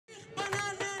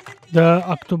د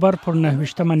اکتوبر پر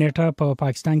 9مه نیټه په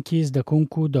پاکستان کې زده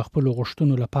کوونکو د خپل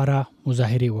غوښتنو لپاره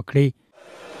مظاهرې وکړې.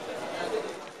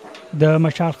 د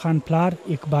مشال خان پلار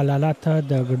اقبال لالا ته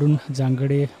د ګډون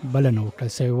ځانګړې بلنه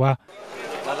ورکړل شوې وه.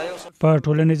 په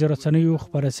ټولنیزو رسنیو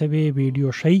خپره شوې ویډیو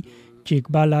ښیي چې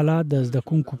اقبال لالا د زده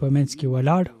کوونکو په منځ کې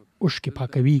ولاړ اوښکې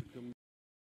پاکوي.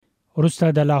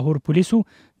 وروسته د لاهور پولیسو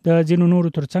د ځینو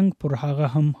نورو ترڅنګ پر هغه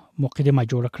هم مقدمه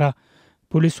جوړه کړه.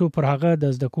 پولیسو پر هغه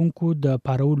د زده کوونکو د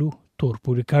پارولو تور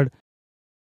پورې کړ.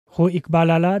 خو اقبال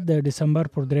لالا د ډسمبر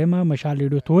پر 3مه مشال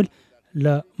لیډو تول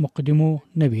له مقدمو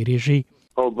نه ویریږي.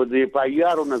 او په دې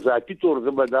پایارو نه ذاتي تور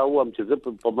زه به دا وایم چې زه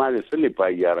په مالې سلې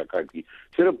پایاره کاټي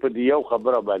صرف په دې یو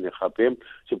خبره باندې خپم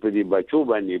چې په دې بچو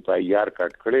باندې پایار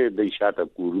کټ کړي د شاته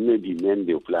کورونه دي مین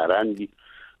دي فلاران دي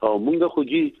او موږ خو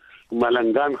جی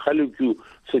ملنګان خلک یو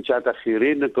څه چاته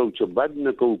خیرې نه کو چې بد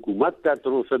نه کو حکومت ته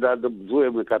تر اوسه دا د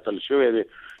دوی مقتل شوی دی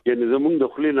یعنی زموږ د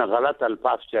خلینو غلط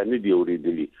الفاظ چا نه دی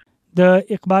اوریدلی. د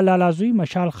اقبال لالا زوی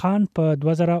مشال خان په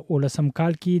 2019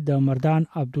 کال کې د مردان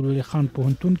عبدالولي خان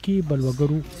پوهنتون کې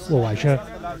بلوګرو وواژه.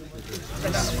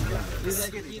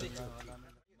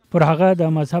 پر هغه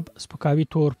د مذهب سپکاوي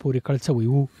تور پورې کړل شوی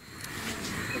و.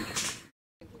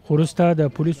 وروسته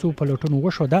د پولیسو پلټنه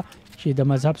وشوه چې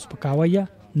د مذهب سپکاوی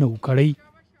نه وکړي.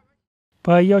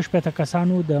 په 18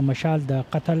 کسانو د مشال د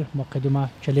قتل مقدمه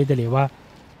چلیدلې وه.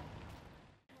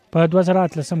 په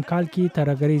 2013 کال کې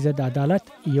ترهګرۍ ضد عدالت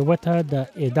یو ته د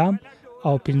اعدام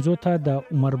او 5 ته د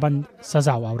عمربند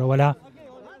سزا واوروله.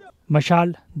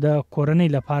 مشال د کورنۍ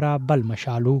لپاره بل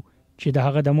مشالو چې د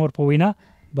هغه د مور په وینا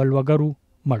بلوګرو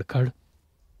مړ کړ.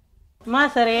 ما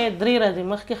سره 3 ورځې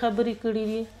مخکې خبرې کړې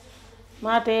دي.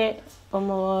 ما ته په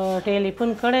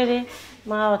ټلیفون کړی دی.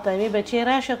 ما ورته وی بچی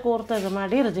راشه کور ته زما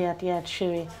ډېر زیات یاد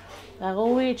شوی. هغه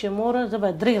وایي چې مور زه به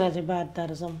 3 ورځې بعد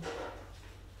درځم.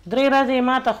 3 ورځې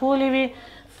ما ته خولې وي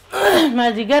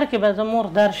مازدیګر کې به زه مور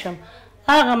درشم.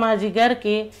 هغه مازدیګر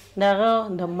کې دغه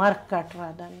د مرګ کټ را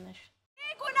دننه شو.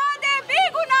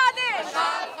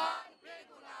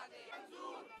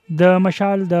 د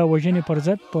مشال د وژنې پر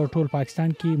ضد په ټول پاکستان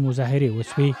کې مظاهرې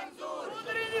وسوې.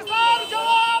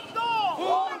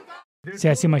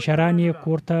 سیاسي مشران یې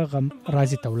کور ته غم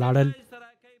راضي ته ولاړل.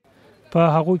 په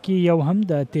هغو کې یو هم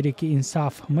د تحریک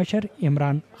انصاف مشر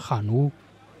عمران خان و.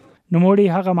 نوموړي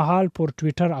هغه مهال پر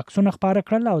ټویټر عکسونه خپاره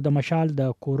کړل او د مشال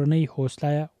د کورنۍ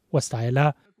حوصله وستایله.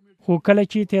 خو کله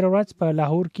چې 13 ورځ په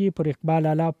لاهور کې پر اقبال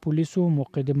لالا پولیسو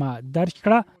مقدمه درج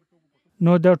کړه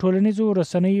نو د ټولنیزو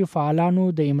رسنیو فعالانو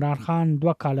د عمران خان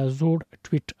 2 کاله زوړ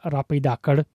ټویټ را پیدا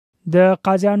کړ. د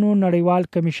قاضیانو نړیوال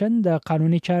کمیشن د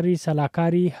قانوني چاري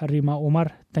سلاکاري ریما عمر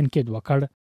تنقید وکړ.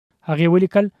 هغه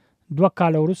ولیکل 2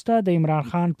 کال وروسته د عمران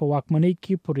خان په واکمنۍ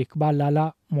کې پر اقبال لالا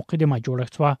مقدمه جوړه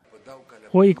شوه.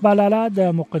 خو اقبال لالا د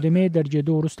مقدمې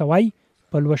درجېدو وروسته وایي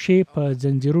پلوشې په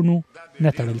زنځیرونو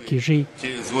نه تړل کېږي. چې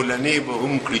زولنې به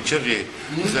هم کړي چغې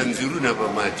زنځیرونه به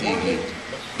ماتېږي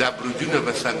دا برجونه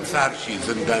به سنګسار شي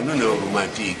زندانونه به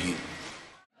ماتېږي